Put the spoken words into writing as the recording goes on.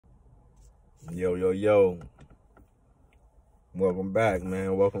Yo, yo, yo. Welcome back,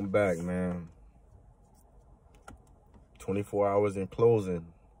 man. Welcome back, man. 24 hours in closing.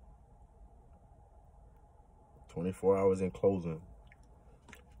 24 hours in closing.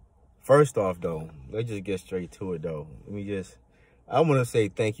 First off, though, let's just get straight to it, though. I want to say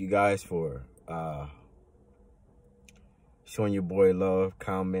thank you guys for showing your boy love,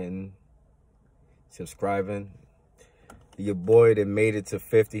 commenting, subscribing. Your boy that made it to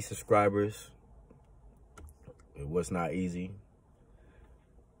 50 subscribers. It was not easy.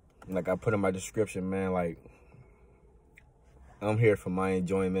 Like I put in my description, man, like, I'm here for my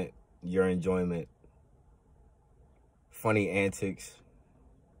enjoyment, your enjoyment, funny antics.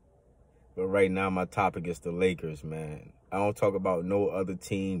 But right now, my topic is the Lakers, man. I don't talk about no other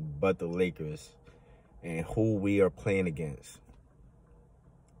team but the Lakers and who we are playing against.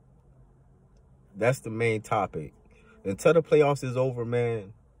 That's the main topic. Until the playoffs is over,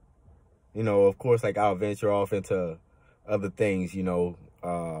 man, you know, of course, like, I'll venture off into other things, you know,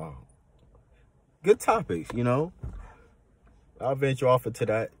 good topics, you know. I'll venture off into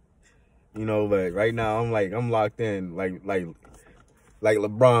that, you know, but right now I'm locked in, like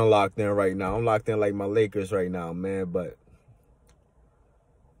LeBron locked in right now. I'm locked in like my Lakers right now, man. But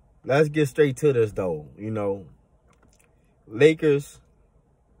let's get straight to this, though, you know. Lakers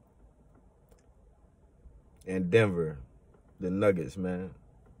and Denver, the Nuggets, man.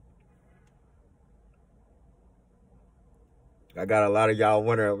 I got a lot of y'all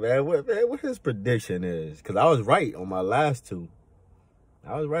wondering, man, what his prediction is. Because I was right on my last two.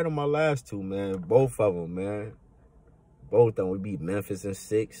 Man. Both of them, man. Both of them. We beat Memphis in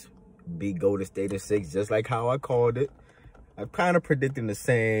 6. Beat Golden State in 6, just like how I called it. I'm kind of predicting the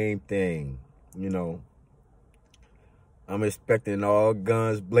same thing, you know. I'm expecting all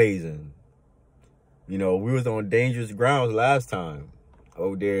guns blazing. You know, we was on dangerous grounds last time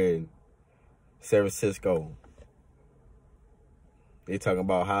over there in San Francisco. They talking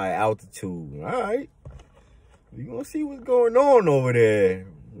about high altitude. All right. We gonna see what's going on over there.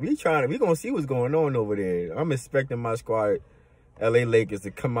 We gonna see what's going on over there. I'm expecting my squad, LA Lakers,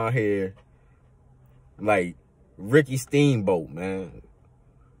 to come out here like Ricky Steamboat, man.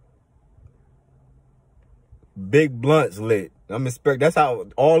 Big blunts lit. That's how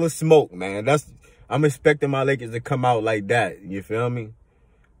all the smoke, man. I'm expecting my Lakers to come out like that. You feel me?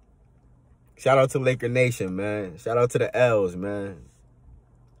 Shout out to Laker Nation, man. Shout out to the L's, man.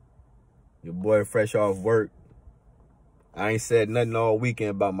 Your boy fresh off work. I ain't said nothing all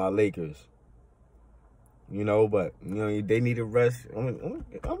weekend about my Lakers. You know, but, you know, they need a rest. I'm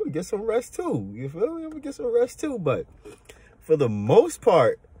gonna get some rest too. You feel me? I'm gonna get some rest too. But for the most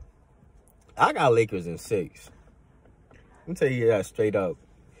part, I got Lakers in 6. Let me tell you that straight up.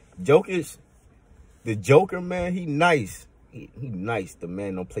 The Joker, man, he nice. He nice. The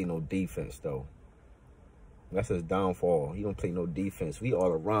man don't play no defense, though. That's his downfall. He don't play no defense. We all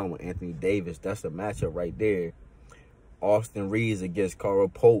around with Anthony Davis. That's the matchup right there. Austin Reeves against Carl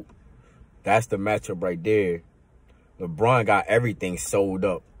Pope. That's the matchup right there. LeBron got everything sold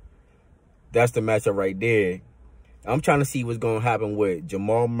up. That's the matchup right there. I'm trying to see what's going to happen with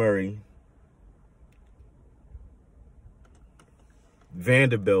Jamal Murray,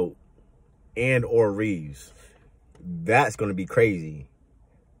 Vanderbilt, and or Reeves. That's going to be crazy.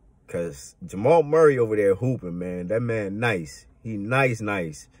 Because Jamal Murray over there hooping, man. That man nice. He nice.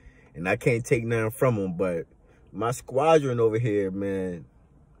 And I can't take nothing from him. But my squadron over here, man,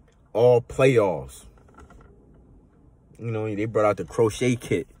 all playoffs. You know, they brought out the crochet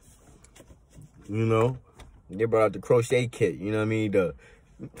kit. You know? They brought out the crochet kit. You know what I mean?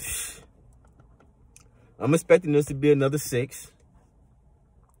 I'm expecting this to be another 6.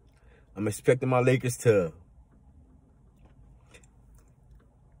 I'm expecting my Lakers to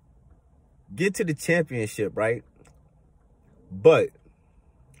get to the championship, right? But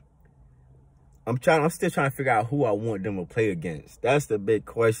I'm still trying to figure out who I want them to play against. That's the big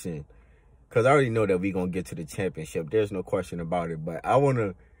question. Because I already know that we're going to get to the championship. There's no question about it. But I want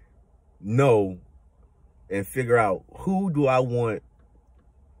to know and figure out who do I want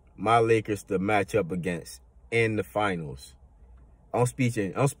my Lakers to match up against in the finals. I'm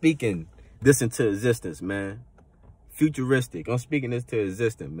speaking this into existence, man. Futuristic. I'm speaking this to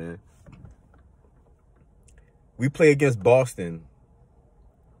existence, man. We play against Boston.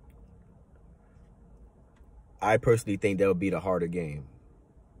 I personally think that'll be the harder game.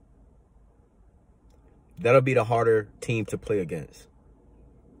 That'll be the harder team to play against,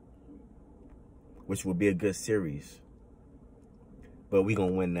 which will be a good series. But we're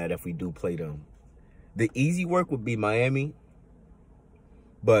going to win that if we do play them. The easy work would be Miami,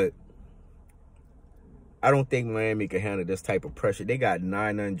 but I don't think Miami can handle this type of pressure. They got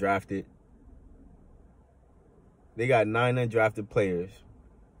 9 undrafted. They got 9 undrafted players.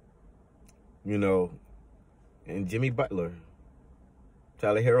 You know, and Jimmy Butler.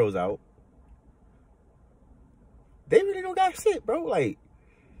 Tyler Herro's out. They really don't got shit, bro. Like,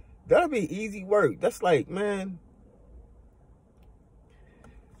 that'll be easy work. That's like, man.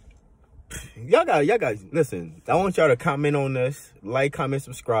 Y'all got, listen, I want y'all to comment on this. Like, comment,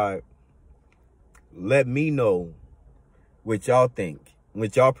 subscribe. Let me know what y'all think,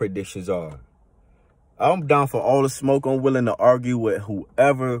 what y'all predictions are. I'm down for all the smoke. I'm willing to argue with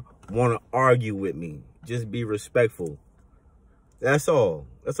whoever want to argue with me. Just be respectful. That's all.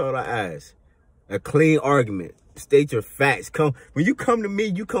 That's all I ask. A clean argument. State your facts. When you come to me,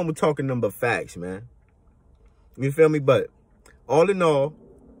 you come with talking number facts, man. You feel me? But all in all,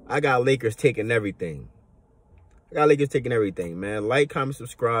 I got Lakers taking everything. I got Lakers taking everything, man. Like, comment,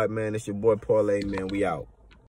 subscribe, man. It's your boy Parlay, man. We out.